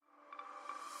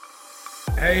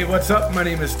Hey, what's up? My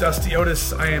name is Dusty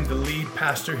Otis. I am the lead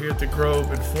pastor here at The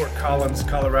Grove in Fort Collins,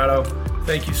 Colorado.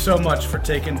 Thank you so much for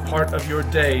taking part of your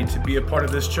day to be a part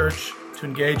of this church, to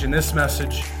engage in this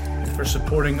message, and for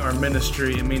supporting our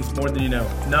ministry. It means more than you know.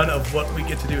 None of what we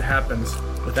get to do happens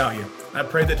without you. I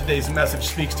pray that today's message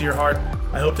speaks to your heart.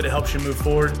 I hope that it helps you move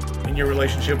forward in your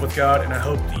relationship with God, and I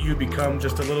hope that you become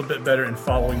just a little bit better in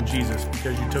following Jesus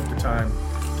because you took the time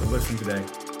to listen today.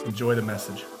 Enjoy the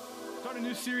message. Starting a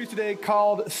new series today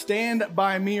called Stand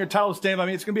By Me, or titled Stand By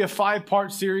Me. It's going to be a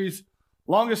 5-part series,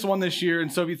 longest one this year. And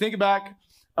so if you think back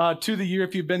to the year,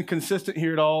 if you've been consistent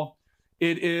here at all,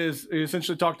 it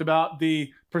essentially talked about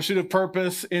the pursuit of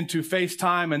purpose into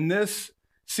FaceTime. And this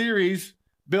series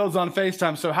builds on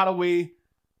FaceTime. So how do we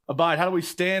abide? How do we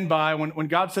stand by? When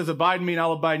God says, abide in me and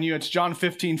I'll abide in you, it's John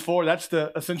 15:4. That's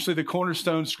essentially the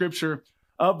cornerstone scripture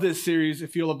of this series.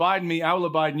 If you'll abide in me, I will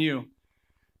abide in you.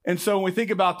 And so when we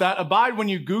think about that, abide, when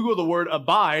you Google the word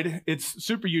abide, it's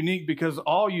super unique because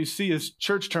all you see is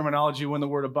church terminology when the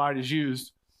word abide is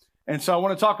used. And so I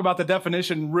want to talk about the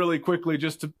definition really quickly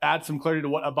just to add some clarity to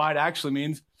what abide actually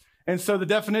means. And so the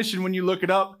definition, when you look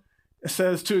it up, it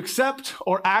says to accept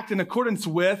or act in accordance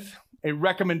with a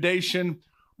recommendation,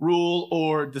 rule,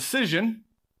 or decision.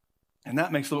 And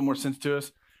that makes a little more sense to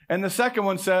us. And the second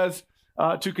one says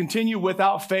to continue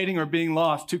without fading or being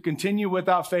lost. To continue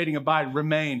without fading, abide,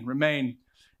 remain.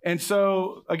 And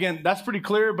so, again, that's pretty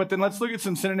clear. But then let's look at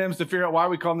some synonyms to figure out why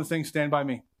we call this thing Stand By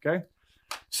Me, okay?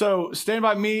 So stand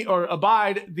by me or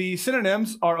abide, the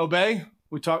synonyms are obey.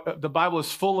 The Bible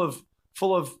is full of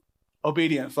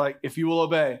obedience. Like, if you will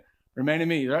obey, remain in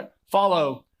me, right?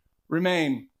 Follow,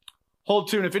 remain, hold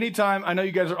to. And if anytime, I know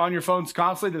you guys are on your phones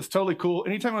constantly, that's totally cool.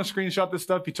 Anytime you want to screenshot this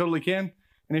stuff, you totally can.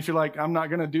 And if you're like, I'm not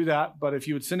going to do that, but if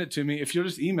you would send it to me, if you'll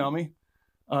just email me,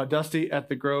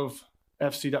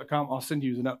 dusty@thegrovefc.com, I'll send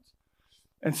you the notes.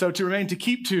 And so to remain, to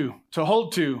keep to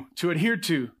hold to adhere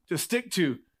to stick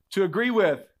to agree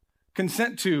with,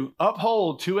 consent to,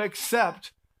 uphold, to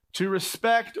accept, to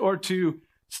respect, or to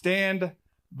stand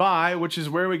by, which is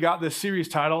where we got this series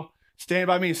title, Stand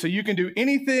By Me. So you can do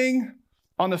anything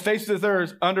on the face of the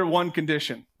earth under one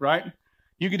condition, right?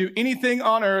 You can do anything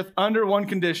on earth under one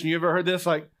condition. You ever heard this?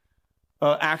 Like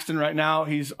Axton right now,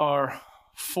 he's our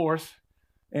fourth,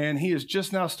 and he is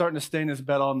just now starting to stay in his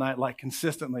bed all night, like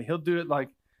consistently. He'll do it like,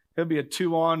 he'll be a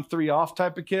 2 on, 3 off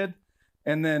type of kid.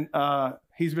 And then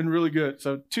he's been really good.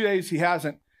 So 2 days he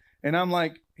hasn't. And I'm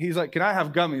like, he's like, can I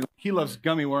have gummy? He loves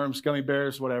gummy worms, gummy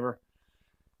bears, whatever.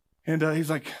 And he's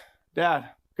like, Dad,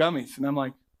 gummies. And I'm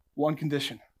like, one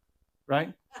condition,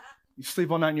 right? You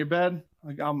sleep all night in your bed.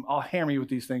 Like, I'll hammer you with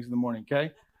these things in the morning,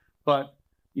 okay? But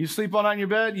you sleep all night in your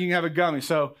bed, you can have a gummy.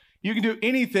 So you can do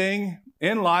anything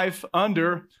in life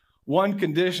under one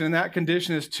condition, and that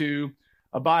condition is to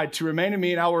abide, to remain in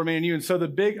me, and I will remain in you. And so the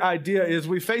big idea is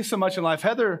we face so much in life.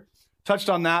 Heather touched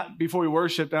on that before we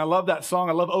worshiped, and I love that song.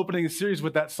 I love opening the series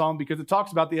with that song because it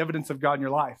talks about the evidence of God in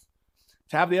your life.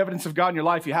 To have the evidence of God in your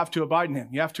life, you have to abide in him.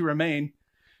 You have to remain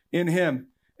in him.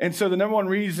 And so the number one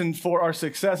reason for our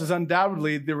success is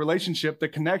undoubtedly the relationship, the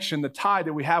connection, the tie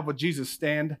that we have with Jesus.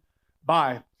 Stand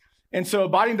by. And so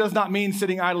abiding does not mean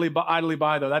sitting idly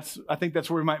by, though. I think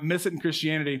that's where we might miss it in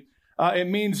Christianity. It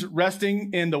means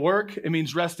resting in the work. It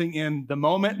means resting in the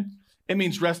moment. It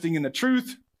means resting in the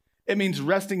truth. It means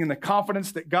resting in the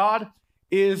confidence that God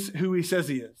is who he says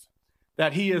he is,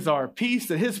 that he is our peace,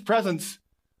 that his presence,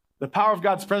 the power of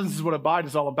God's presence is what abide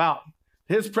is all about.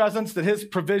 His presence, that his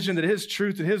provision, that his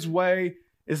truth, that his way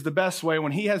is the best way.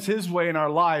 When he has his way in our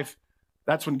life,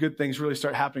 that's when good things really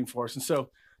start happening for us. And so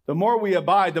the more we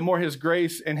abide, the more his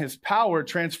grace and his power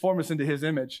transform us into his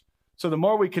image. So the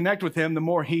more we connect with him, the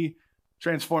more he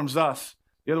transforms us.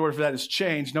 The other word for that is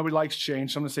change. Nobody likes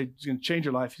change. So I'm going to say he's going to change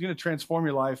your life. He's going to transform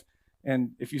your life.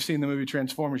 And if you've seen the movie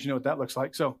Transformers, you know what that looks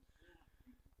like. So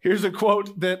here's a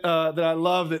quote that I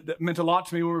love that meant a lot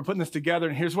to me when we were putting this together.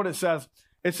 And here's what it says.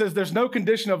 It says, there's no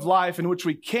condition of life in which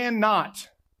we cannot,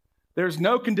 there's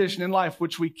no condition in life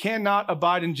which we cannot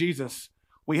abide in Jesus.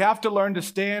 We have to learn to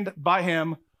stand by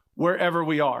him wherever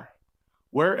we are.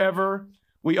 Wherever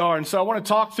we are. And so I want to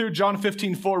talk through John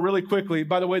 15:4 really quickly.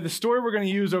 By the way, the story we're going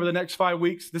to use over the next 5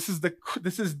 weeks, this is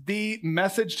the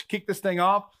message to kick this thing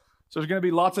off. So there's going to be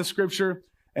lots of scripture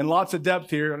and lots of depth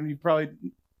here. And you probably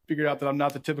figured out that I'm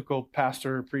not the typical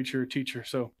pastor, preacher, teacher.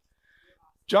 So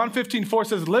John 15:4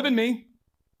 says, live in me,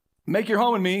 make your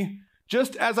home in me,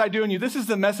 just as I do in you. This is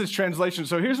the Message translation.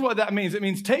 So here's what that means. It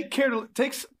means take care,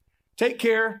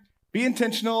 be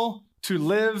intentional to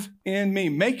live in me.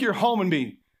 Make your home in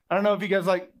me. I don't know if you guys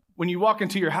like, when you walk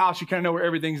into your house, you kind of know where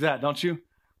everything's at, don't you?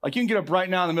 Like you can get up right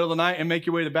now in the middle of the night and make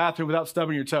your way to the bathroom without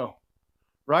stubbing your toe,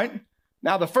 right?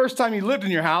 Now, the first time you lived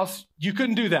in your house, you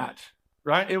couldn't do that,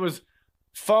 right? It was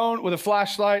phone with a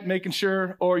flashlight, making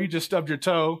sure, or you just stubbed your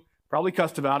toe, probably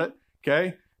cussed about it,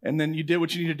 okay? And then you did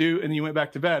what you needed to do, and then you went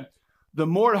back to bed. The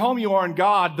more at home you are in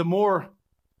God, the more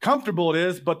comfortable it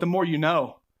is, but the more you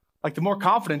know, like the more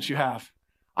confidence you have.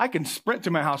 I can sprint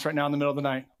to my house right now in the middle of the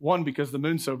night. One, because the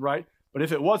moon's so bright, but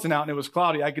if it wasn't out and it was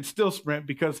cloudy, I could still sprint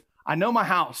because I know my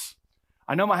house.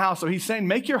 I know my house. So he's saying,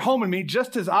 make your home in me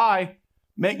just as I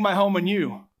make my home in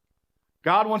you.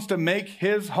 God wants to make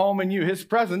his home in you. His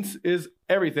presence is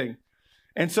everything.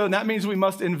 And so that means we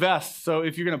must invest. So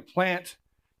if you're going to plant,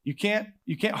 you can't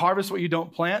harvest what you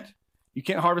don't plant. You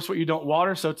can't harvest what you don't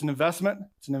water. So it's an investment.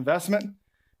 It's an investment.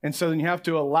 And so then you have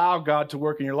to allow God to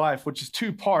work in your life, which is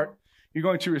two-part. You're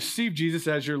going to receive Jesus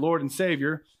as your Lord and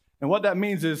Savior. And what that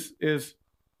means is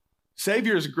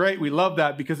Savior is great. We love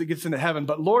that because it gets into heaven.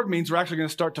 But Lord means we're actually going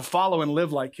to start to follow and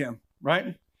live like him,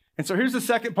 right? And so here's the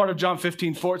second part of John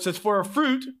 15:4. It says,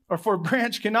 for a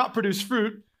branch cannot produce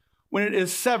fruit when it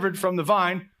is severed from the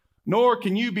vine, nor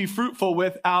can you be fruitful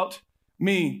without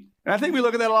me. And I think we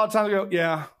look at that a lot of times and go,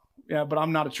 yeah, but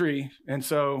I'm not a tree. And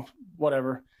so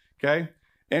whatever, okay?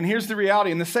 And here's the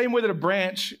reality. In the same way that a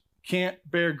branch can't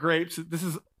bear grapes, this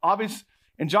is obvious.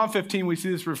 In John 15, we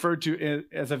see this referred to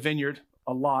as a vineyard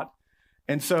a lot.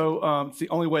 And so it's the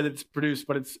only way that it's produced,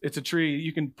 but it's a tree.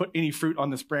 You can put any fruit on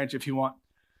this branch if you want.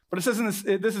 But it says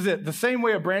this is it. The same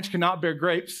way a branch cannot bear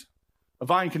grapes, a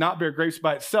vine cannot bear grapes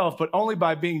by itself, but only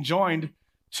by being joined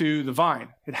to the vine.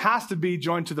 It has to be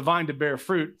joined to the vine to bear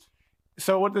fruit.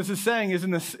 So what this is saying is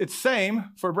it's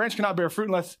same, for a branch cannot bear fruit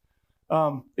unless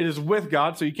it is with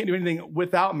God. So you can't do anything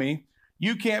without me.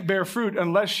 You can't bear fruit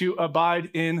unless you abide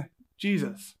in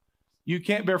Jesus. You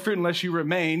can't bear fruit unless you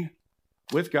remain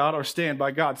with God or stand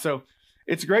by God. So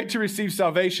it's great to receive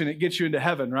salvation. It gets you into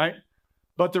heaven, right?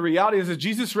 But the reality is that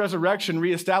Jesus' resurrection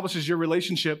reestablishes your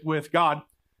relationship with God.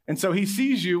 And so he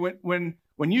sees you when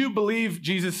you believe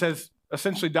Jesus has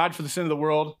essentially died for the sin of the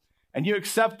world, and you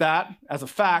accept that as a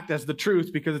fact, as the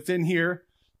truth, because it's in here,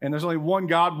 and there's only one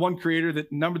God, one creator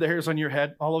that numbered the hairs on your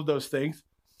head, all of those things.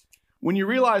 When you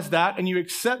realize that and you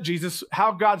accept Jesus,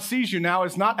 how God sees you now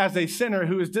is not as a sinner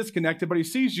who is disconnected, but he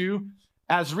sees you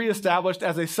as reestablished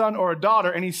as a son or a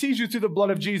daughter, and he sees you through the blood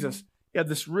of Jesus. You have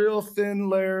this real thin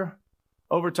layer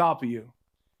over top of you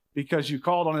because you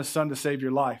called on his son to save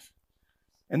your life.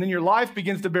 And then your life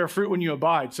begins to bear fruit when you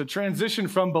abide. So transition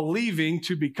from believing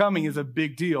to becoming is a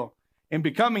big deal. And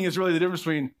becoming is really the difference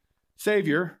between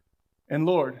Savior and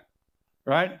Lord,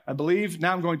 right? I believe,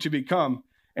 now I'm going to become.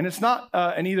 And it's not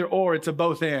an either or, it's a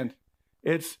both and.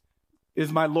 It's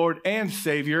is my Lord and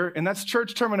Savior. And that's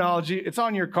church terminology. It's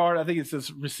on your card. I think it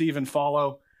says receive and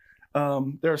follow.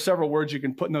 There are several words you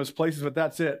can put in those places, but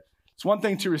that's it. It's one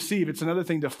thing to receive. It's another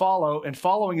thing to follow. And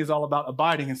following is all about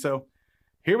abiding. And so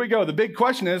here we go. The big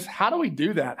question is, how do we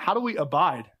do that? How do we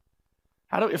abide?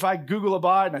 If I Google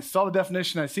abide and I saw the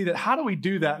definition, I see that, how do we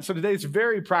do that? And so today it's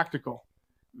very practical,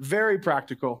 very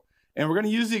practical. And we're going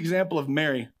to use the example of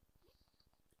Mary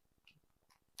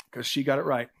because she got it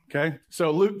right, okay?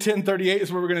 So Luke 10:38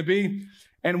 is where we're going to be.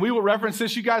 And we will reference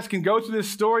this. You guys can go through this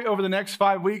story over the next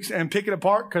 5 weeks and pick it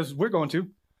apart because we're going to.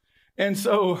 And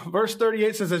so verse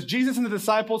 38 says, as Jesus and the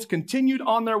disciples continued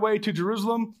on their way to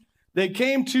Jerusalem, they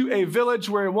came to a village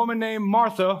where a woman named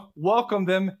Martha welcomed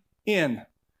them in.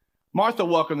 Martha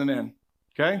welcomed them in,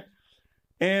 okay?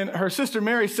 And her sister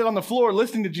Mary sat on the floor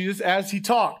listening to Jesus as he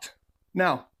talked.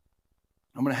 Now,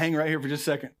 I'm going to hang right here for just a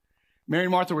second. Mary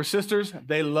and Martha were sisters.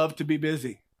 They loved to be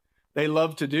busy. They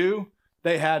loved to do.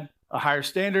 They had a higher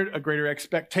standard, a greater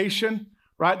expectation,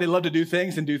 right? They loved to do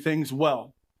things and do things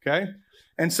well, okay?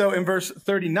 And so in verse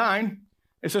 39,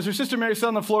 it says, her sister Mary sat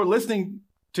on the floor listening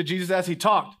to Jesus as he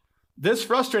talked. This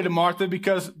frustrated Martha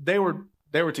because they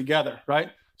were together, right?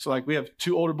 So like we have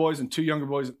 2 older boys and 2 younger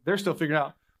boys. They're still figuring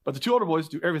out. But the 2 older boys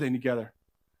do everything together.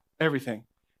 Everything.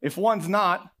 If one's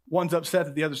not, one's upset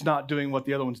that the other's not doing what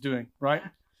the other one's doing, right?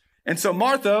 And so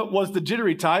Martha was the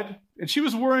jittery type, and she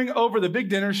was worrying over the big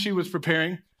dinner she was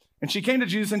preparing. And she came to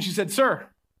Jesus and she said, sir,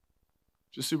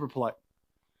 just super polite,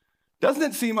 doesn't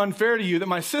it seem unfair to you that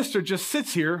my sister just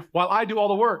sits here while I do all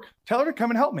the work? Tell her to come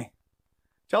and help me.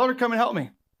 Tell her to come and help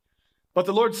me. But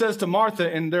the Lord says to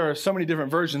Martha, and there are so many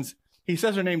different versions, he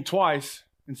says her name twice.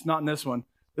 It's not in this one.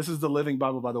 This is the Living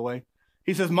Bible, by the way.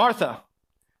 He says, Martha.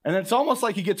 And then it's almost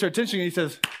like he gets her attention and he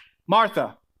says,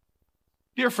 Martha,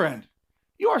 dear friend,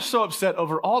 you are so upset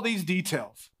over all these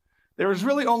details. There is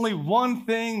really only one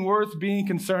thing worth being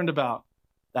concerned about.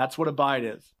 That's what abide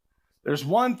is. There's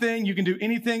one thing, you can do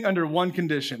anything under one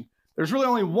condition. There's really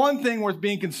only one thing worth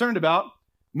being concerned about.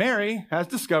 Mary has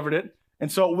discovered it,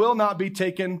 and so it will not be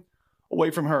taken away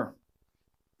from her.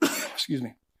 Excuse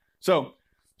me. So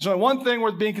there's only one thing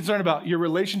worth being concerned about, your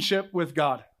relationship with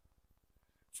God.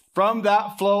 From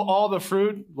that flow all the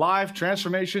fruit, life,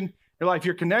 transformation, your life.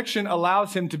 Your connection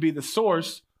allows him to be the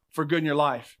source for good in your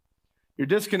life. Your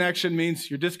disconnection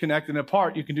means you're disconnected and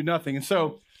apart. You can do nothing. And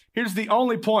so here's the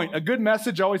only point. A good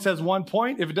message always has one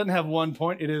point. If it doesn't have one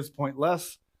point, it is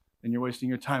pointless, and you're wasting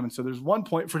your time. And so there's one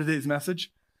point for today's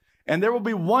message. And there will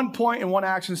be one point and one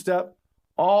action step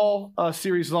all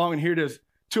series long. And here it is.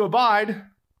 To abide,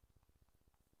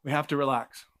 we have to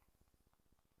relax.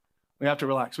 We have to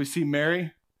relax. We see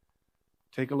Mary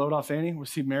take a load off Annie. We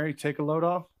see Mary take a load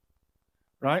off,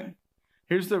 right?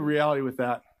 Here's the reality with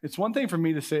that. It's one thing for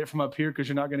me to say it from up here because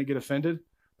you're not going to get offended.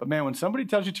 But man, when somebody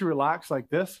tells you to relax like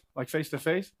this, like face to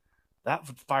face, that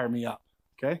would fire me up,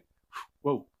 okay?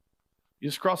 Whoa. You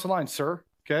just crossed the line, sir,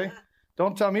 okay?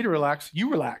 Don't tell me to relax.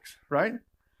 You relax, right?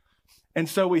 And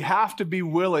so we have to be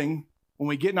willing when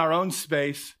we get in our own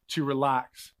space to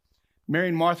relax. Mary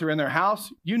and Martha are in their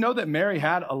house. You know that Mary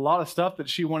had a lot of stuff that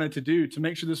she wanted to do to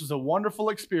make sure this was a wonderful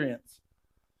experience.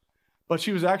 But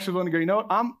she was actually willing to go, you know what?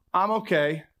 I'm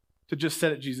okay to just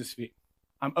sit at Jesus' feet.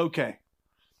 I'm okay.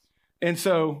 And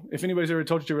so if anybody's ever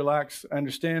told you to relax, I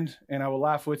understand, and I will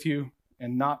laugh with you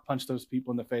and not punch those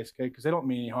people in the face, okay? Because they don't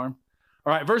mean any harm.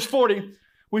 All right, verse 40,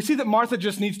 we see that Martha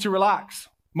just needs to relax.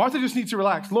 Martha just needs to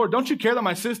relax. Lord, don't you care that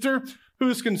my sister, who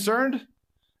is concerned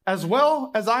as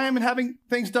well as I am in having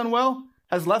things done well,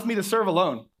 has left me to serve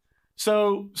alone?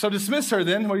 So dismiss her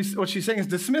then. What she's saying is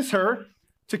dismiss her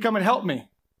to come and help me.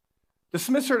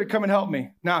 Dismiss her to come and help me.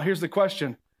 Now, here's the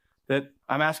question that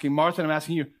I'm asking Martha and I'm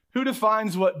asking you. Who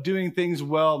defines what doing things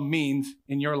well means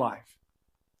in your life?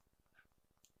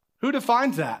 Who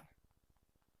defines that?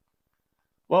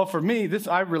 Well, for me,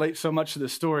 I relate so much to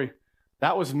this story.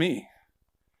 That was me.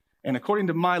 And according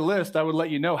to my list, I would let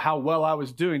you know how well I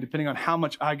was doing depending on how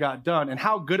much I got done and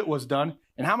how good it was done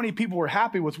and how many people were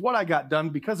happy with what I got done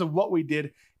because of what we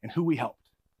did and who we helped,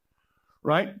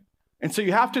 right? And so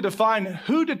you have to define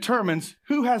who determines,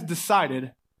 who has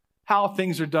decided how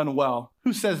things are done well.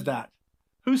 Who says that?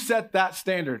 Who set that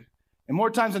standard? And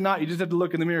more times than not, you just have to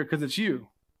look in the mirror because it's you.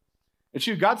 It's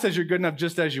you. God says you're good enough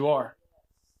just as you are.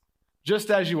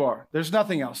 Just as you are. There's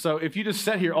nothing else. So if you just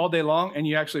sat here all day long and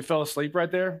you actually fell asleep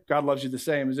right there, God loves you the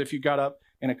same as if you got up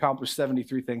and accomplished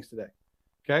 73 things today.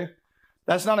 Okay?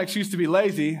 That's not an excuse to be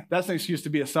lazy. That's an excuse to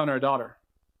be a son or a daughter.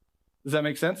 Does that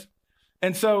make sense?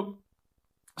 And so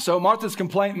Martha's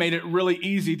complaint made it really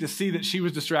easy to see that she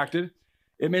was distracted.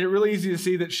 It made it really easy to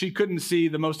see that she couldn't see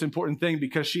the most important thing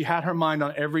because she had her mind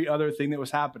on every other thing that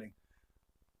was happening.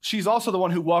 She's also the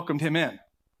one who welcomed him in,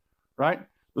 right?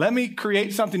 Let me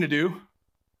create something to do.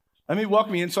 Let me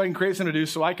welcome you in so I can create something to do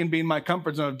so I can be in my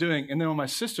comfort zone of doing. And then when my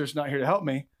sister's not here to help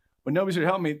me, when nobody's here to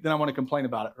help me, then I want to complain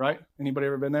about it, right? Anybody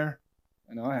ever been there?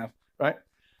 I know I have, right?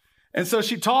 And so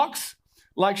she talks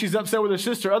like she's upset with her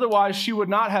sister. Otherwise, she would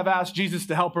not have asked Jesus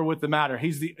to help her with the matter.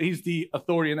 He's the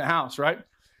authority in the house, right?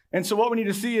 And so what we need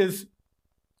to see is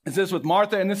this with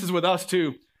Martha, and this is with us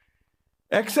too.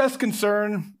 Excess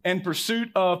concern and pursuit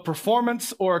of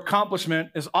performance or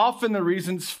accomplishment is often the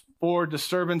reasons for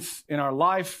disturbance in our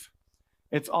life.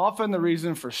 It's often the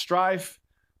reason for strife,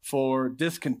 for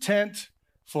discontent,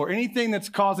 for anything that's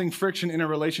causing friction in a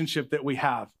relationship that we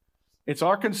have. It's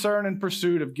our concern and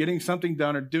pursuit of getting something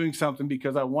done or doing something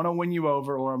because I want to win you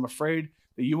over or I'm afraid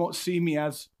that you won't see me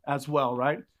as well,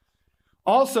 right?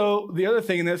 Also, the other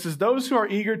thing in this is those who are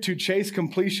eager to chase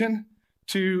completion,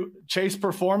 to chase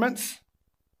performance,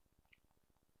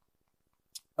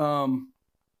 to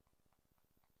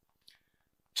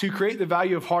create the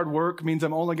value of hard work means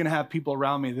I'm only going to have people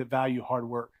around me that value hard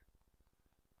work.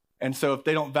 And so if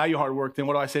they don't value hard work, then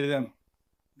what do I say to them?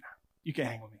 You can't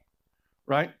hang with me,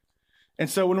 right? And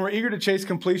so when we're eager to chase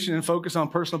completion and focus on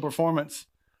personal performance,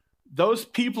 those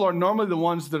people are normally the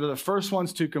ones that are the first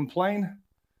ones to complain,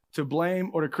 to blame,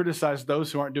 or to criticize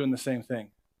those who aren't doing the same thing,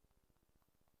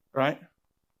 right?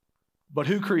 But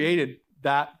who created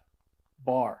that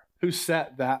bar? Who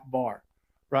set that bar,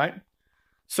 right?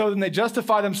 So then they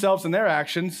justify themselves in their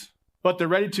actions, but they're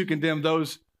ready to condemn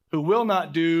those who will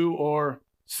not do or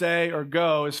say or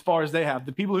go as far as they have.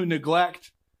 The people who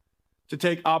neglect to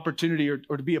take opportunity or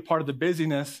to be a part of the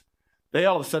busyness, they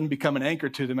all of a sudden become an anchor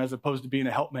to them as opposed to being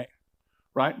a helpmate,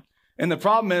 right? And the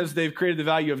problem is they've created the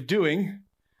value of doing,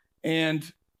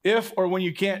 and if or when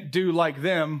you can't do like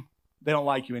them, they don't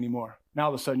like you anymore. Now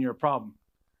all of a sudden you're a problem.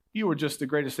 You were just the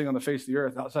greatest thing on the face of the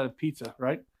earth outside of pizza,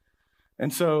 right?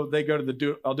 And so they go to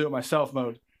the I'll do it myself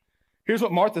mode. Here's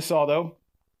what Martha saw, though.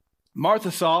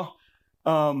 Martha saw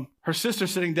her sister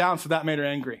sitting down, so that made her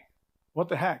angry. What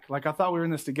the heck? Like, I thought we were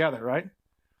in this together, right?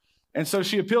 And so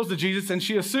she appeals to Jesus, and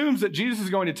she assumes that Jesus is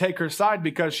going to take her side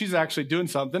because she's actually doing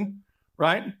something,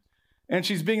 right? And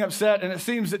she's being upset. And it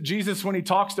seems that Jesus, when he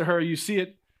talks to her, you see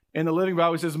it in the Living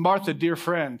Bible, he says, Martha, dear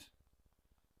friend.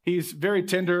 He's very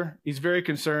tender. He's very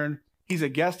concerned. He's a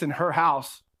guest in her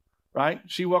house, right?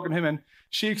 She welcomed him in.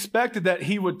 She expected that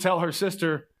he would tell her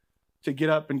sister to get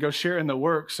up and go share in the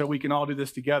work so we can all do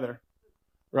this together,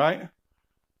 right?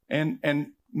 And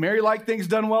Mary liked things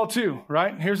done well too,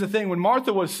 right? Here's the thing. When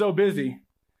Martha was so busy,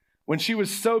 when she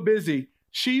was so busy,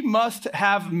 she must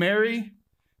have Mary,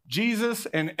 Jesus,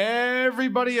 and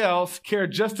everybody else care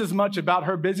just as much about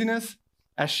her busyness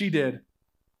as she did.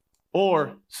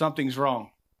 Or something's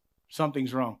wrong.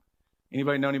 Something's wrong.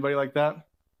 Anybody know anybody like that?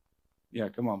 Yeah,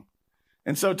 come on.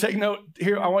 And so take note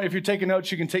here. If you're taking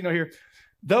notes, you can take note here.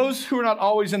 Those who are not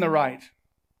always in the right,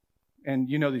 and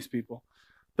you know these people,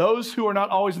 those who are not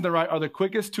always in the right are the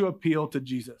quickest to appeal to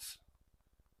Jesus.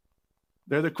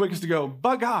 They're the quickest to go,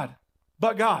 but God,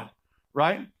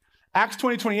 right? Acts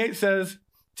 20:28 says,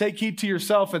 take heed to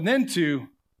yourself and then to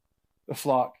the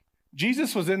flock.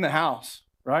 Jesus was in the house,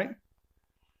 right?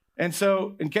 And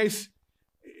so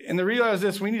and realize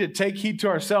this, we need to take heed to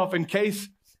ourselves in case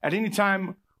at any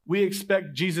time we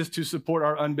expect Jesus to support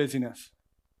our unbusyness,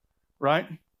 right?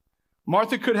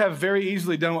 Martha could have very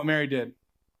easily done what Mary did.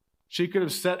 She could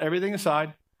have set everything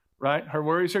aside, right? Her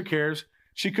worries, her cares.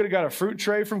 She could have got a fruit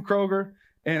tray from Kroger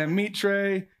and a meat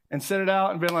tray and set it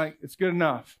out and been like, it's good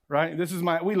enough, right?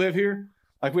 We live here.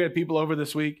 Like we had people over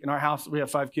this week in our house. We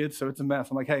have 5 kids, so it's a mess.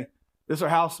 I'm like, hey, this is our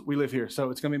house. We live here, so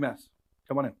it's going to be a mess.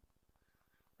 Come on in,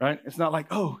 right? It's not like,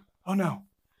 oh no,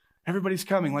 everybody's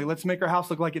coming. Like, let's make our house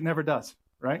look like it never does,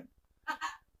 right?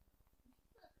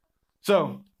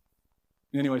 So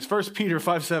anyways, 1 Peter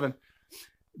 5:7.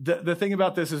 The thing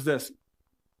about this is this.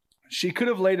 She could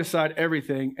have laid aside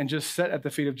everything and just sat at the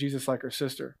feet of Jesus like her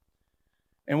sister.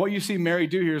 And what you see Mary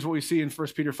do here is what we see in 1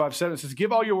 Peter 5:7. It says,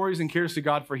 give all your worries and cares to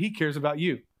God, for he cares about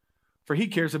you. For he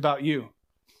cares about you.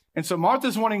 And so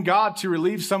Martha's wanting God to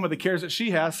relieve some of the cares that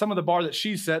she has, some of the bar that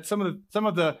she's set, some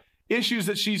of the issues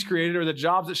that she's created, or the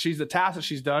jobs that the tasks that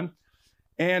she's done.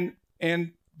 And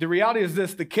the reality is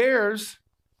this, the cares,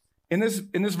 in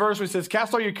this verse where it says,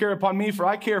 cast all your care upon me, for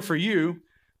I care for you.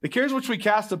 The cares which we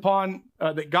cast upon,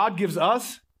 that God gives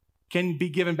us, can be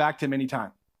given back to him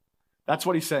anytime. That's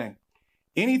what he's saying.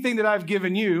 Anything that I've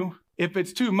given you, if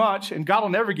it's too much, and God will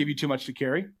never give you too much to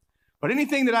carry, but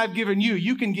anything that I've given you,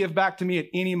 you can give back to me at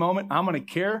any moment. I'm going to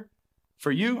care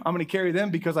for you. I'm going to carry them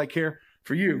because I care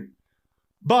for you.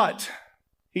 But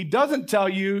he doesn't tell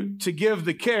you to give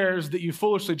the cares that you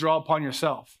foolishly draw upon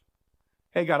yourself.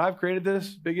 Hey, God, I've created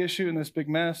this big issue and this big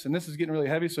mess, and this is getting really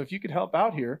heavy. So if you could help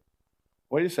out here,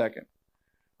 wait a second.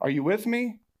 Are you with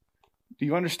me? Do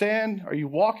you understand? Are you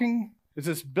walking? Is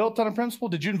this built on a principle?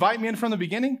 Did you invite me in from the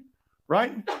beginning?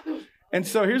 Right? And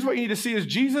so here's what you need to see is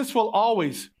Jesus will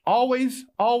always, I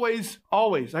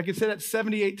could say that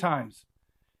 78 times.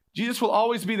 Jesus will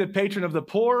always be the patron of the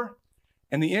poor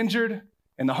and the injured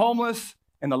and the homeless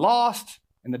and the lost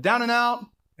and the down and out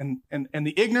and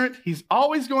the ignorant. He's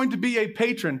always going to be a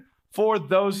patron for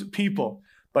those people.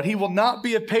 But he will not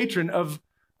be a patron of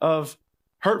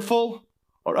hurtful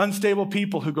or unstable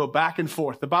people who go back and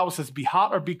forth. The Bible says, be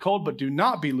hot or be cold, but do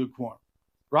not be lukewarm,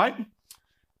 right?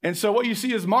 And so what you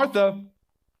see is Martha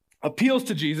appeals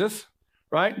to Jesus,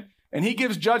 right? And he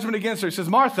gives judgment against her. He says,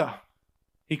 Martha.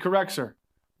 He corrects her.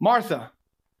 Martha.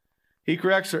 He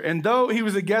corrects her. And though he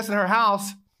was a guest in her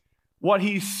house, what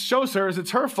he shows her is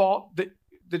it's her fault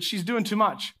that she's doing too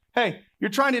much. Hey,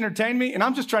 you're trying to entertain me, and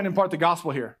I'm just trying to impart the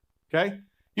gospel here, okay?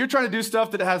 You're trying to do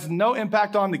stuff that has no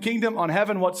impact on the kingdom, on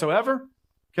heaven whatsoever,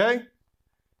 okay?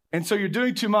 And so you're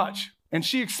doing too much. And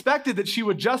she expected that he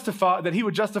would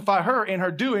justify her in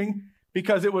her doing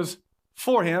because it was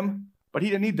for him, but he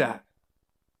didn't need that.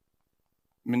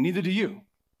 I mean, neither do you.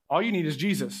 All you need is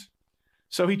Jesus.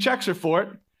 So he checks her for it.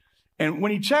 And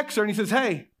when he checks her and he says,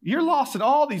 hey, you're lost in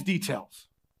all these details.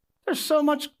 There's so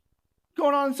much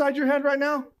going on inside your head right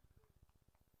now.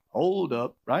 Hold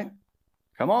up, right?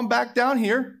 Come on back down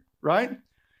here, right?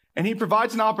 And he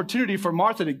provides an opportunity for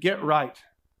Martha to get right,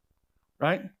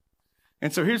 right?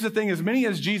 And so here's the thing, as many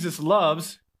as Jesus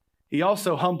loves, he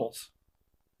also humbles.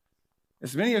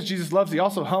 As many as Jesus loves, he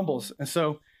also humbles. And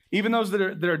so even those that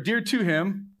are dear to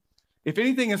him, if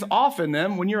anything is off in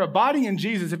them, when you're abiding in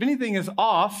Jesus, if anything is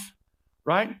off,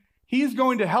 right, he is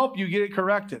going to help you get it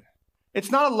corrected.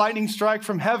 It's not a lightning strike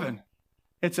from heaven.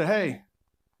 It's a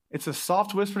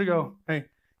soft whisper to go, hey,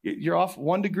 you're off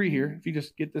 1 degree here. If you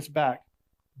just get this back,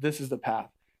 this is the path.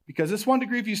 Because this 1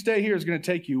 degree, if you stay here, is going to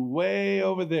take you way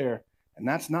over there. And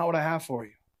that's not what I have for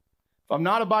you. If If I'm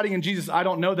not abiding in Jesus, I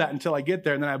don't know that until I get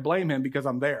there, and then I blame him because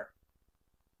I'm there.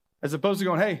 As opposed to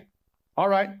going, hey, all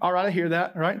right, I hear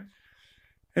that, right?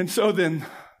 And so then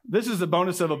this is the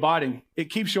bonus of abiding. It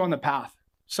keeps you on the path.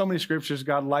 So many scriptures,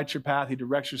 God lights your path, he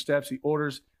directs your steps, he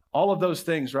orders, all of those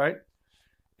things, right?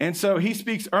 And so he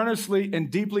speaks earnestly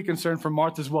and deeply concerned for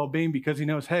Martha's well-being because he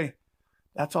knows, hey,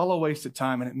 that's all a waste of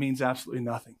time and it means absolutely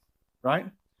nothing, right?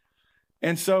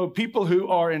 And so people who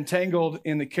are entangled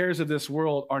in the cares of this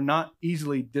world are not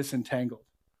easily disentangled,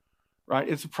 right?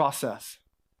 It's a process.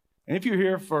 And if you're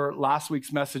here for last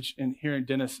week's message and hearing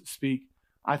Dennis speak,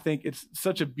 I think it's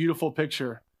such a beautiful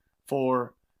picture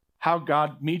for how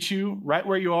God meets you right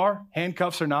where you are,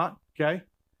 handcuffs or not, okay?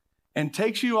 And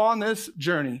takes you on this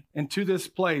journey into this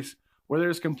place where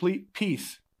there's complete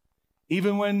peace,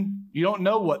 even when you don't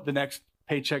know what the next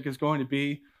paycheck is going to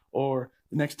be or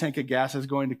the next tank of gas is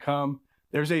going to come.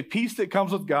 There's a peace that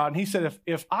comes with God. And he said,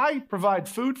 if I provide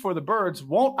food for the birds,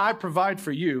 won't I provide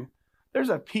for you? There's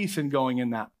a peace in going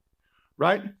in that,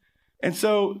 right? And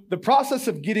so the process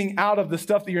of getting out of the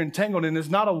stuff that you're entangled in is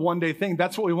not a one-day thing.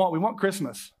 That's what we want. We want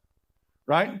Christmas,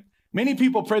 right? Many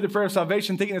people pray the prayer of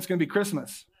salvation thinking it's going to be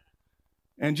Christmas.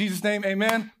 In Jesus' name,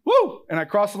 amen. Woo! And I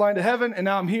crossed the line to heaven, and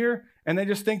now I'm here. And they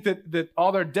just think that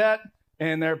all their debt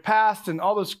and their past and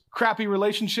all those crappy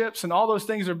relationships and all those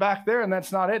things are back there, and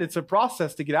that's not it. It's a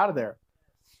process to get out of there.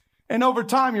 And over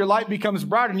time, your light becomes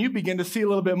brighter, and you begin to see a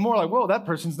little bit more like, whoa, that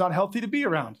person's not healthy to be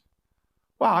around.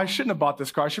 Wow, I shouldn't have bought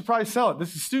this car. I should probably sell it.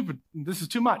 This is stupid. This is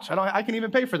too much. I can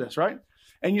even pay for this, right?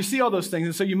 And you see all those things.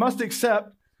 And so you must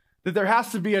accept that there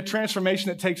has to be a transformation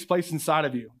that takes place inside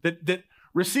of you. That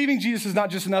receiving Jesus is not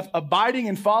just enough. Abiding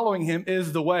and following him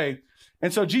is the way.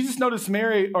 And so Jesus noticed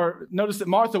that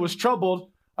Martha was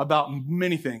troubled about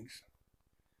many things.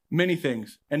 Many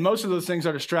things. And most of those things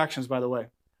are distractions, by the way.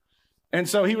 And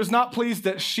so he was not pleased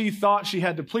that she thought she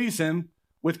had to please him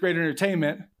with great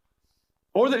entertainment,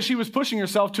 or that she was pushing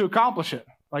herself to accomplish it.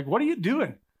 Like, what are you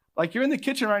doing? Like, you're in the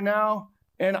kitchen right now,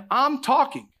 and I'm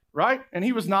talking, right? And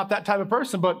he was not that type of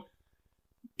person, but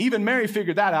even Mary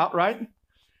figured that out, right?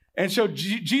 And so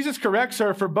Jesus corrects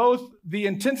her for both the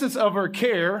intenseness of her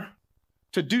care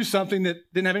to do something that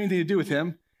didn't have anything to do with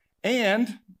him,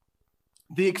 and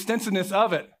the extensiveness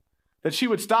of it, that she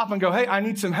would stop and go, hey, I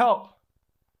need some help,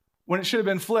 when it should have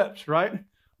been flipped, right?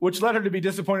 Which led her to be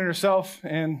disappointed in herself,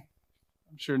 and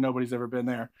I'm sure nobody's ever been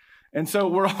there. And so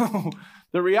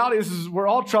the reality is we're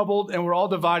all troubled and we're all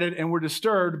divided and we're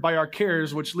disturbed by our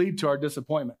cares, which lead to our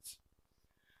disappointments.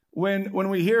 When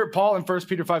we hear Paul in 1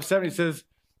 Peter 5:7, he says,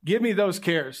 give me those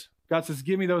cares. God says,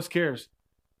 give me those cares,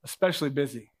 especially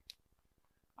busy.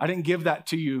 I didn't give that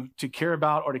to you to care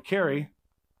about or to carry.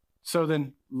 So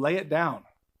then lay it down.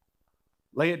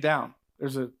 Lay it down.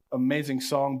 There's an amazing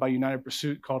song by United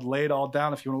Pursuit called Lay It All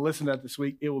Down. If you want to listen to that this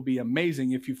week, it will be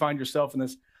amazing if you find yourself in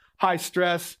this high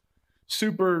stress,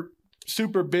 super,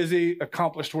 super busy,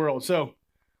 accomplished world. So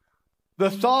the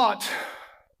thought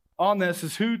on this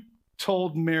is who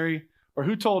told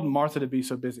Martha to be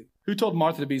so busy? Who told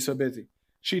Martha to be so busy?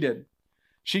 She did.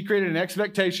 She created an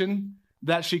expectation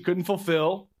that she couldn't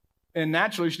fulfill, and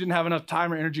naturally she didn't have enough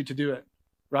time or energy to do it,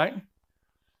 right?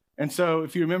 And so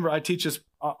if you remember, I teach this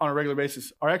on a regular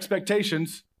basis. Our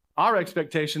expectations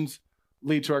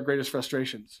lead to our greatest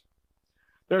frustrations.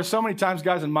 There are so many times,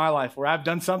 guys, in my life where I've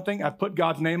done something, I've put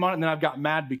God's name on it, and then I've got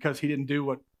mad because he didn't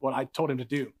do what I told him to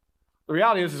do. The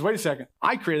reality is wait a second,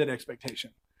 I created that expectation.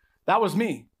 That was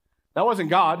me. That wasn't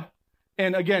God.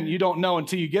 And again, you don't know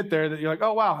until you get there that you're like,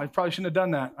 oh, wow, I probably shouldn't have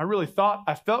done that.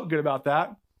 I felt good about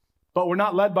that. But we're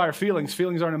not led by our feelings.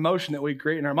 Feelings are an emotion that we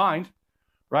create in our mind,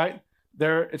 right?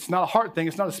 It's not a heart thing.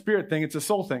 It's not a spirit thing. It's a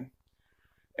soul thing.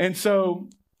 And so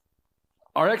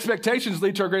our expectations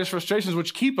lead to our greatest frustrations,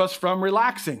 which keep us from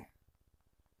relaxing.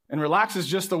 And relax is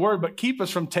just the word, but keep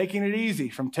us from taking it easy,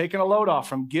 from taking a load off,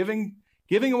 from giving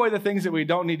away the things that we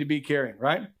don't need to be carrying,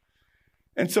 right?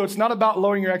 And so it's not about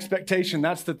lowering your expectation.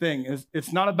 That's the thing.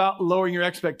 It's not about lowering your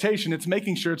expectation. It's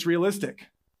making sure it's realistic.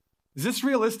 Is this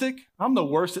realistic? I'm the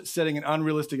worst at setting an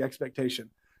unrealistic expectation.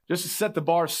 Just to set the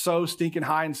bar so stinking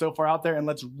high and so far out there, and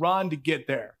let's run to get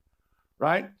there,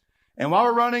 right? And while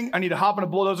we're running, I need to hop on a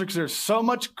bulldozer because there's so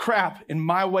much crap in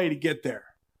my way to get there,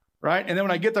 right? And then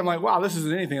when I get there, I'm like, wow, this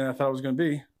isn't anything that I thought it was going to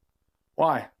be.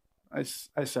 Why? I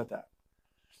said that.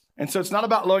 And so it's not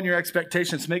about lowering your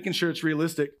expectations. It's making sure it's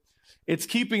realistic. It's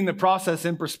keeping the process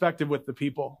in perspective with the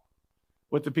people.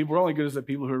 We're only good as the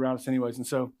people who are around us anyways. And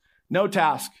so no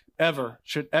task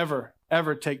should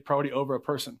ever take priority over a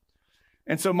person.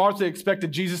 And so Martha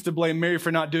expected Jesus to blame Mary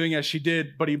for not doing as she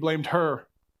did, but he blamed her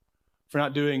for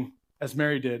not doing as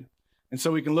Mary did. And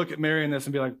so we can look at Mary in this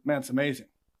and be like, man, it's amazing.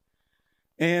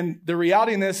 And the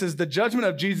reality in this is the judgment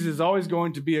of Jesus is always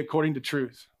going to be according to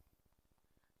truth.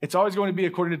 It's always going to be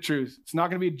according to truth. It's not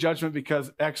going to be judgment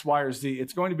because X, Y, or Z.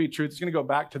 It's going to be truth. It's going to go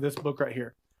back to this book right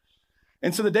here.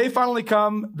 And so the day finally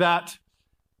come that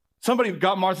somebody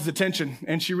got Martha's attention,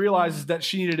 and she realizes that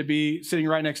she needed to be sitting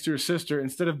right next to her sister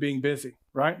instead of being busy,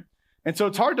 right? And so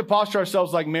it's hard to posture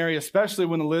ourselves like Mary, especially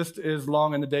when the list is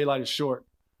long and the daylight is short,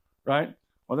 right?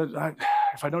 Well,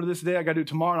 if I don't do this today, I got to do it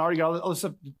tomorrow, and I already got all this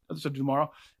stuff to do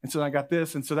tomorrow. And so I got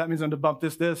this, and so that means I'm going to bump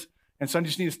this. And so I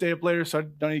just need to stay up later, so I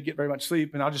don't need to get very much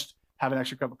sleep, and I'll just have an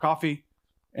extra cup of coffee.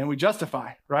 And we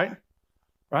justify, right?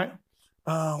 Right?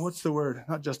 What's the word?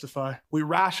 Not justify. We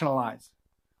rationalize.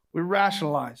 We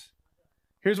rationalize.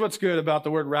 Here's what's good about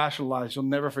the word rationalize. You'll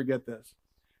never forget this.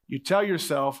 You tell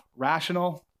yourself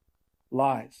rational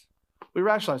lies. We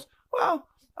rationalize. Well,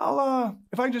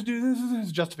 if I can just do this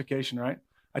is justification, right?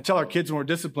 I tell our kids when we're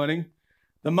disciplining,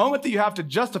 the moment that you have to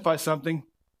justify something,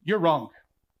 you're wrong.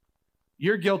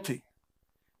 You're guilty.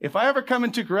 If I ever come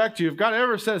in to correct you, if God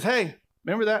ever says, hey,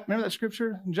 remember that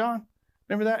scripture in John?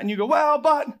 Remember that? And you go, well,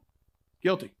 but,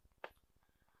 guilty.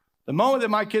 The moment that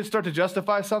my kids start to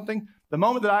justify something, the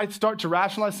moment that I start to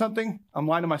rationalize something, I'm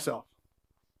lying to myself,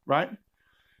 right?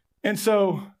 And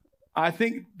so I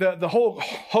think the whole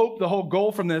hope, the whole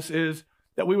goal from this is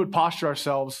that we would posture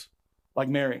ourselves like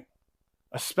Mary,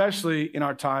 especially in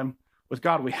our time with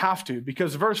God. We have to,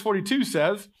 because verse 42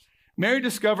 says, Mary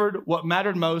discovered what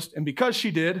mattered most, and because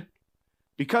she did,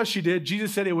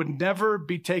 Jesus said it would never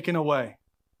be taken away.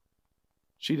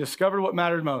 She discovered what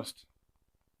mattered most.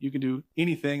 You can do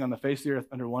anything on the face of the earth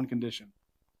under one condition.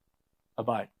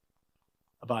 Abide.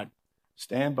 Abide.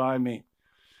 Stand by me.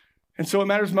 And so what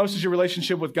matters most is your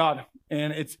relationship with God.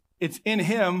 And it's in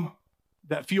him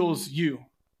that fuels you.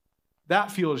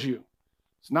 That fuels you.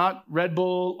 It's not Red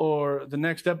Bull or the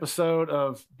next episode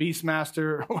of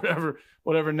Beastmaster or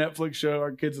whatever Netflix show.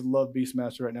 Our kids love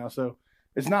Beastmaster right now. So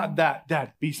it's not that.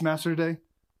 Dad, Beastmaster today?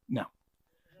 No.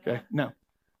 Okay, no.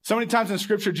 So many times in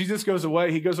Scripture, Jesus goes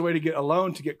away. He goes away to get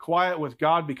alone, to get quiet with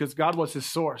God because God was his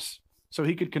source. So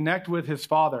he could connect with his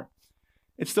Father.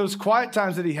 It's those quiet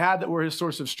times that he had that were his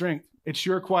source of strength. It's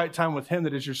your quiet time with him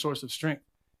that is your source of strength.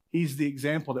 He's the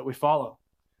example that we follow.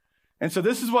 And so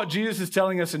this is what Jesus is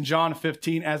telling us in John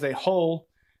 15 as a whole.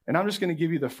 And I'm just going to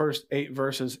give you the first 8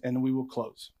 verses and we will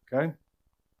close, okay?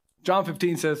 John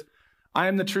 15 says, I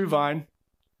am the true vine,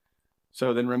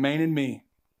 so then remain in me.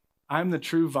 I'm the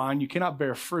true vine. You cannot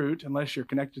bear fruit unless you're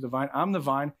connected to the vine. I'm the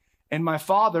vine, and my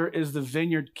Father is the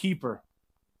vineyard keeper.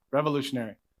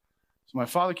 Revolutionary. So my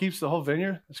Father keeps the whole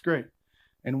vineyard. That's great.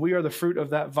 And we are the fruit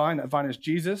of that vine. That vine is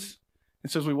Jesus.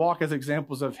 And so as we walk as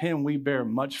examples of him, we bear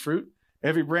much fruit.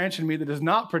 Every branch in me that does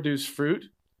not produce fruit,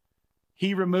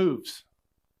 he removes.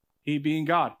 He being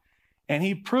God. And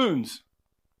he prunes.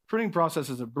 Pruning process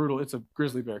is it's a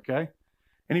grizzly bear, okay?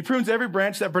 And he prunes every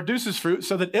branch that produces fruit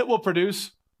so that it will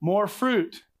produce more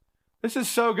fruit. This is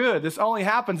so good. This only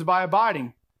happens by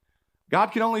abiding. God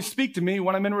can only speak to me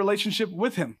when I'm in a relationship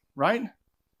with him, right?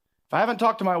 If I haven't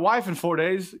talked to my wife in 4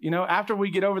 days, after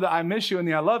we get over the I miss you and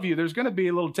the I love you, there's going to be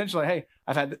a little tension like, hey,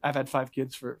 I've had 5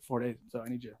 kids for 4 days, so I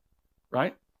need you,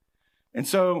 right? And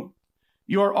so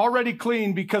you are already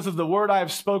clean because of the word I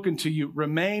have spoken to you.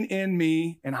 Remain in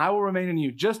me, and I will remain in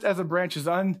you. Just as a branch is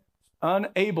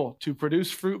unable to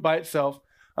produce fruit by itself,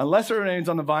 unless it remains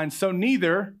on the vine, so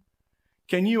neither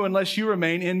can you unless you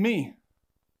remain in me.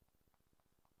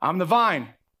 I'm the vine.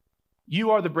 You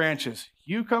are the branches.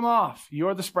 You come off. You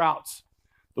are the sprouts.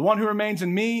 The one who remains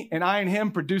in me and I in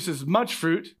him produces much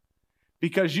fruit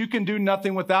because you can do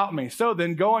nothing without me. So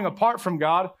then going apart from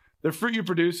God, the fruit you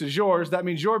produce is yours. That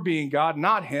means you're being God,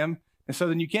 not him. And so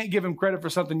then you can't give him credit for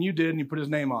something you did and you put his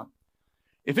name on.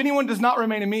 If anyone does not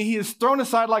remain in me, he is thrown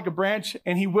aside like a branch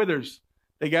and he withers.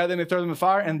 They gather them, they throw them in the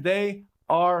fire, and they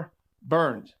are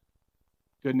burned.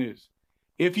 Good news.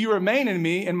 If you remain in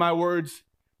me and my words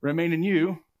remain in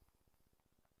you,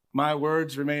 my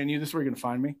words remain in you. This is where you're going to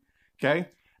find me. Okay?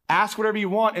 Ask whatever you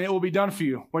want and it will be done for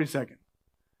you. Wait a second.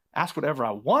 Ask whatever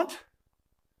I want?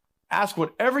 Ask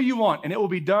whatever you want and it will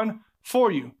be done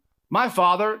for you. My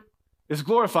Father is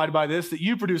glorified by this, that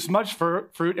you produce much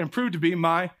fruit and prove to be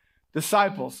my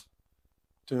disciples.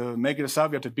 To make a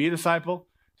disciple, you have to be a disciple.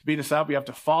 To be a disciple, you have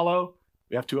to follow.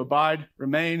 You have to abide,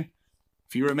 remain.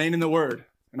 If you remain in the word,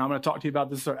 and I'm going to talk to you about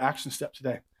this as our action step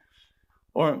today,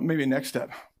 or maybe a next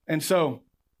step. And so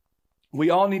we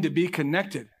all need to be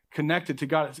connected to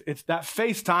God. It's that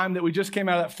FaceTime that we just came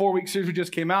out of, that 4-week series we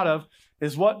just came out of,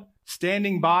 is what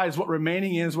standing by, is what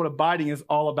remaining in, is what abiding is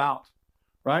all about,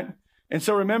 right? And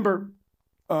so remember,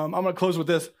 I'm going to close with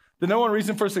this. The number one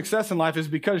reason for success in life is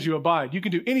because you abide. You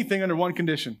can do anything under one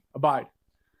condition, abide.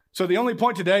 So the only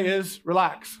point today is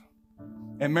relax.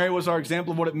 And Mary was our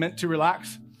example of what it meant to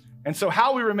relax. And so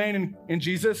how we remain in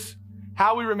Jesus,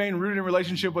 how we remain rooted in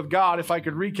relationship with God, if I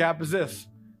could recap, is this: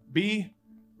 be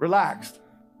relaxed.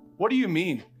 What do you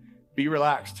mean, be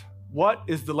relaxed? What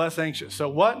is the less anxious? So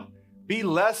what? Be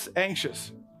less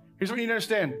anxious. Here's what you need to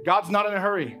understand. God's not in a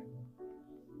hurry.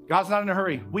 God's not in a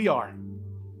hurry. We are.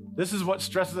 This is what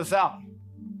stresses us out.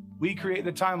 We create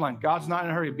the timeline. God's not in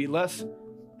a hurry. Be less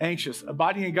anxious.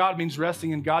 Abiding in God means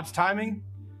resting in God's timing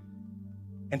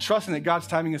and trusting that God's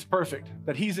timing is perfect,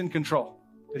 that he's in control,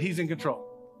 that he's in control.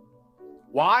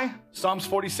 Why? Psalms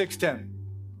 46:10.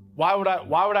 Why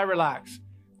would I relax?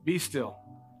 Be still.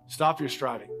 Stop your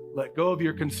striving. Let go of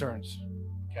your concerns.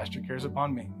 Cast your cares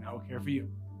upon me, and I will care for you.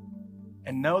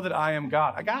 And know that I am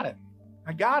God. I got it.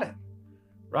 I got it.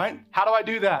 Right? How do I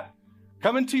do that?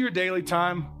 Come into your daily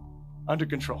time under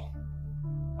control.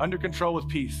 Under control with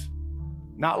peace.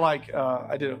 Not like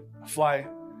I did a fly.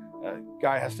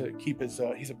 Guy has to keep his,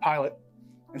 he's a pilot.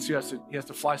 And so he has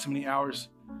to fly so many hours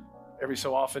every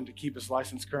so often to keep his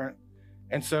license current.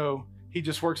 And so he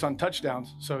just works on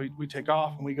touchdowns. So we take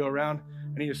off and we go around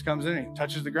and he just comes in and he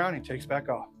touches the ground and he takes back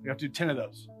off. You have to do 10 of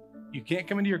those. You can't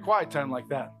come into your quiet time like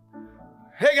that.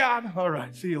 Hey God, all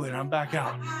right, see you later. I'm back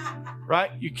out.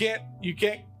 Right? You can't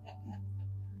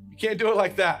do it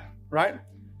like that, right?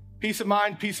 Peace of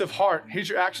mind, peace of heart. Here's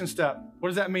your action step. What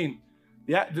does that mean?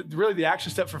 Really the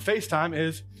action step for FaceTime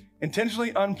is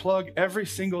intentionally unplug every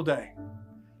single day.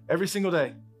 Every single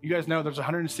day. You guys know there's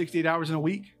 168 hours in a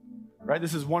week, right?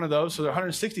 This is one of those. So there are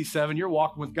 167. You're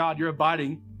walking with God. You're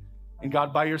abiding in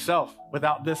God by yourself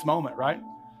without this moment, right?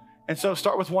 And so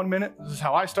start with 1 minute. This is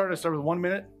how I started. I started with 1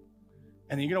 minute.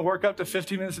 And then you're going to work up to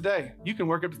 15 minutes a day. You can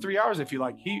work up to 3 hours if you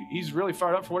like. He's really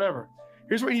fired up for whatever.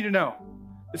 Here's what you need to know.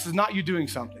 This is not you doing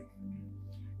something.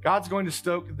 God's going to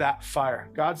stoke that fire.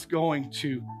 God's going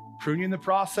to prune you in the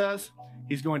process.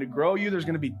 He's going to grow you. There's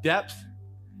going to be depth.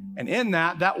 And in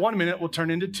that 1 minute will turn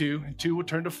into 2, and 2 will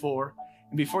turn to 4.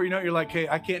 And before you know it, you're like, hey,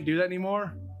 I can't do that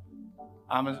anymore.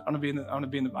 I always say I'm going to be in the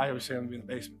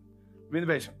basement. I'll be in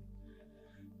the basement.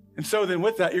 And so then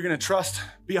with that, you're going to trust,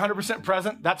 be 100%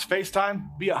 present. That's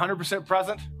FaceTime. Be 100%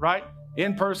 present, right?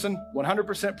 In person,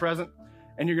 100% present.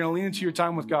 And you're going to lean into your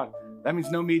time with God. That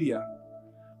means no media.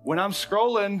 When I'm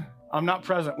scrolling, I'm not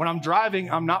present. When I'm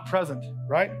driving, I'm not present,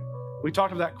 right? We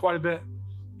talked about that quite a bit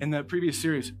in the previous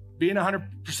series. Being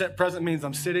 100% present means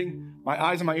I'm sitting, my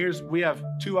eyes and my ears. We have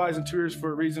 2 eyes and 2 ears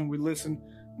for a reason. We listen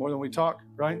more than we talk,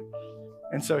 right?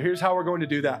 And so here's how we're going to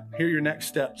do that. Here are your next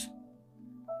steps.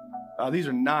 These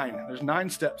are 9. There's 9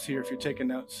 steps here if you're taking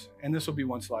notes. And this will be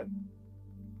 1 slide.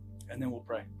 And then we'll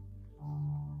pray.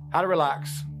 How to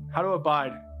relax. How to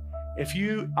abide.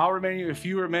 I'll remain in you. If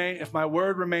you remain, if my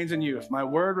word remains in you, if my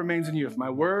word remains in you, if my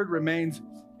word remains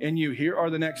in you, here are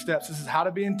the next steps. This is how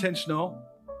to be intentional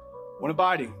when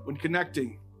abiding, when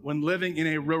connecting, when living in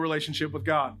a real relationship with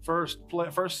God. First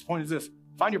point is this: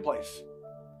 find your place.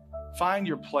 Find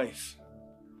your place.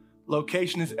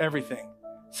 Location is everything.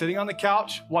 Sitting on the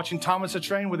couch, watching Thomas the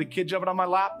Train with a kid jumping on my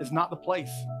lap is not the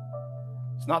place.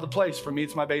 It's not the place. For me,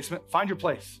 it's my basement. Find your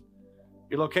place.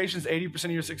 Your location is 80%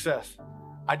 of your success.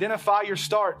 Identify your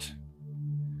start.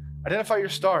 Identify your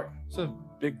start. It's a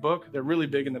big book. They're really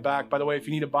big in the back. By the way, if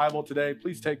you need a Bible today,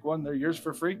 please take one. They're yours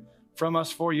for free from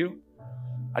us for you.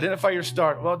 Identify your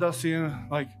start. Well, Dusty, how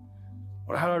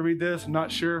do I read this? I'm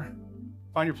not sure.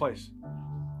 Find your place.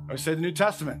 I would say the New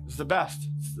Testament is the best.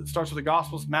 It starts with the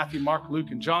Gospels, Matthew, Mark,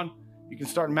 Luke, and John. You can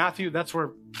start in Matthew. That's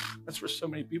where so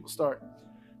many people start.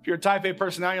 If you're a type A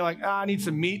personality, you're like, I need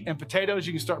some meat and potatoes.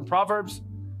 You can start in Proverbs.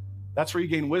 That's where you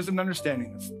gain wisdom and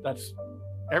understanding. That's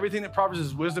everything that Proverbs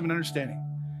is wisdom and understanding.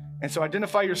 And so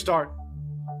identify your start.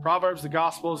 Proverbs, the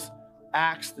Gospels,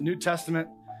 Acts, the New Testament.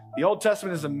 The Old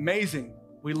Testament is amazing.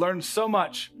 We learn so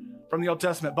much from the Old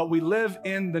Testament, but we live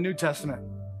in the New Testament.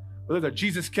 We live there.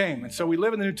 Jesus came. And so we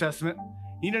live in the New Testament.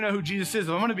 You need to know who Jesus is.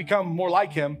 If I'm going to become more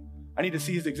like him, I need to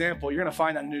see his example. You're going to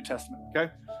find that in the New Testament,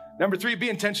 okay? Number 3, be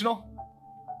intentional.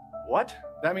 What?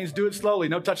 That means do it slowly.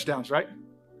 No touchdowns, right?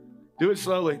 Do it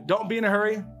slowly. Don't be in a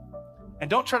hurry. And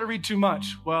don't try to read too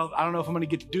much. Well, I don't know if I'm going to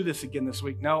get to do this again this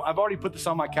week. No, I've already put this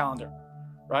on my calendar,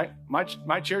 right?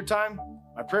 My chair time,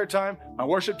 my prayer time, my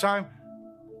worship time,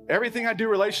 everything I do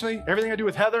relationally, everything I do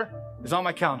with Heather is on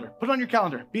my calendar. Put it on your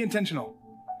calendar. Be intentional.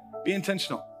 Be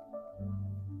intentional.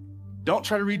 Don't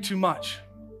try to read too much,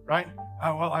 right?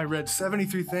 I read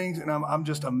 73 things and I'm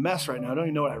just a mess right now. I don't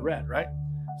even know what I read, right?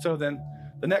 So then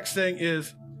the next thing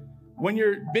is when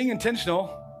you're being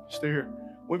intentional, stay here.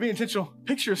 When being intentional,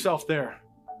 picture yourself there.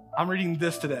 I'm reading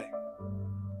this today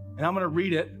and I'm going to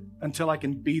read it until I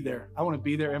can be there. I want to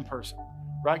be there in person,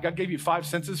 right? God gave you 5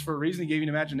 senses for a reason. He gave you an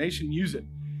imagination. Use it.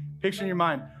 Picture in your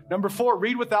mind. Number 4,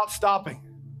 read without stopping.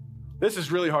 This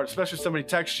is really hard, especially if somebody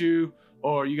texts you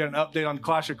or you got an update on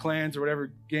Clash of Clans or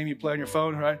whatever game you play on your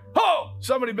phone, right? Oh,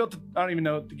 somebody built I don't even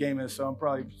know what the game is, so I'm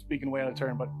probably speaking way out of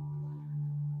turn, but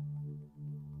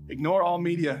ignore all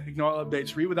media, ignore all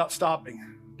updates, read without stopping.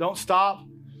 Don't stop.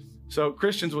 So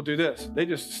Christians will do this. They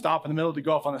just stop in the middle to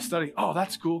go off on a study. Oh,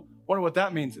 that's cool. Wonder what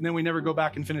that means. And then we never go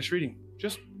back and finish reading.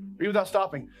 Just read without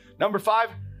stopping. Number 5,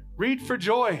 read for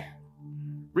joy.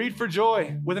 Read for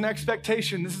joy with an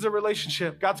expectation. This is a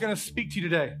relationship. God's going to speak to you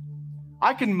today.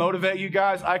 I can motivate you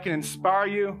guys. I can inspire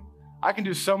you. I can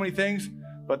do so many things,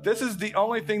 but this is the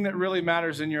only thing that really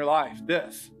matters in your life.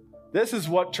 This is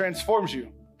what transforms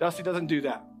you. Dusty doesn't do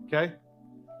that, okay?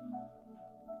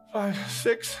 5,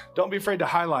 6, don't be afraid to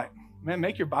highlight. Man,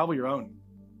 make your Bible your own.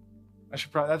 That's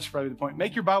probably the point.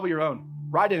 Make your Bible your own.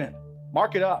 Write in it.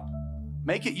 Mark it up.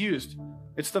 Make it used.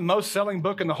 It's the most selling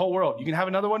book in the whole world. You can have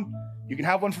another one. You can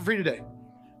have one for free today.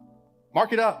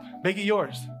 Mark it up. Make it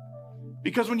yours.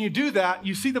 Because when you do that,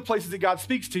 you see the places that God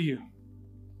speaks to you.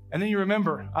 And then you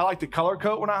remember, I like to color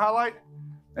code when I highlight.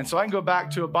 And so I can go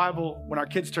back to a Bible. When our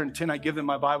kids turn 10, I give them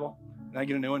my Bible. And I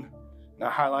get a new one. And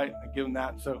I highlight. I give them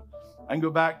that. So I can go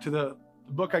back to the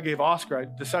book I gave Oscar. I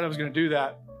decided I was going to do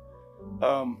that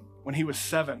when he was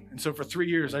 7. And so for 3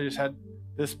 years, I just had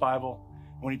this Bible.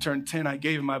 When he turned 10, I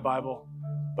gave him my Bible.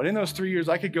 But in those 3 years,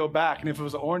 I could go back. And if it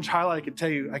was an orange highlight, I could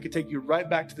take you right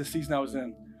back to the season I was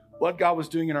in. What God was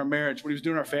doing in our marriage, what he was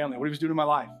doing in our family, what he was doing in my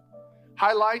life.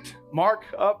 Highlight, mark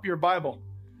up your Bible.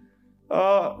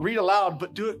 Read aloud,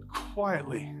 but do it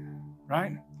quietly,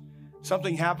 right?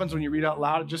 Something happens when you read out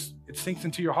loud. It sinks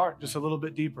into your heart just a little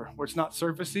bit deeper, where it's not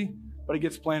surfacey, but it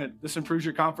gets planted. This improves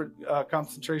your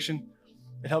concentration.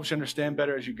 It helps you understand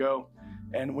better as you go.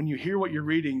 And when you hear what you're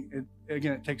reading,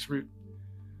 it takes root.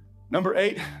 Number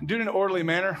 8, do it in an orderly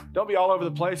manner. Don't be all over the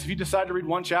place. If you decide to read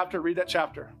one chapter, read that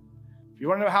chapter. If you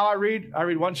want to know how I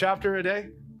read one chapter a day,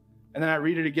 and then I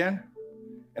read it again.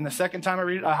 And the second time I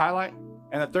read it, I highlight.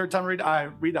 And the third time I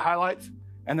read the highlights,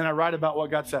 and then I write about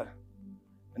what God said.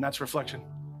 And that's reflection.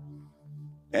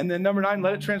 And then number 9,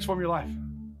 let it transform your life.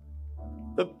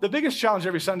 The biggest challenge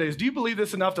every Sunday is, do you believe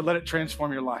this enough to let it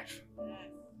transform your life?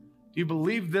 Do you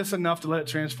believe this enough to let it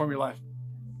transform your life?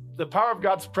 The power of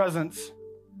God's presence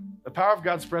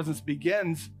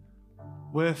begins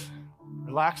with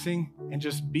relaxing and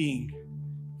just being.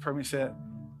 You've heard me say it,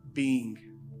 being.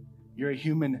 You're a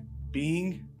human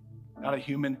being, not a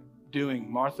human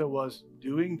doing. Martha was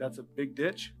doing. That's a big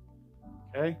ditch.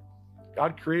 Okay?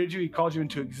 God created you. He called you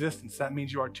into existence. That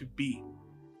means you are to be.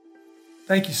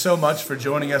 Thank you so much for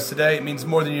joining us today. It means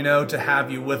more than you know to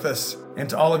have you with us. And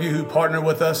to all of you who partner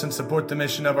with us and support the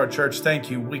mission of our church,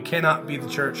 thank you. We cannot be the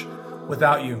church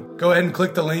without you. Go ahead and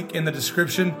click the link in the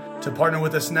description to partner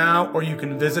with us now, or you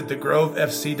can visit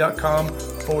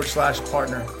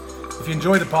thegrovefc.com/partner. If you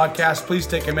enjoy the podcast, please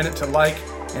take a minute to like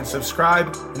and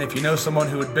subscribe. And if you know someone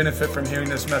who would benefit from hearing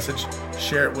this message,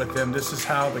 share it with them. This is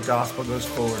how the gospel goes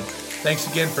forward.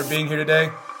 Thanks again for being here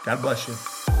today. God bless you.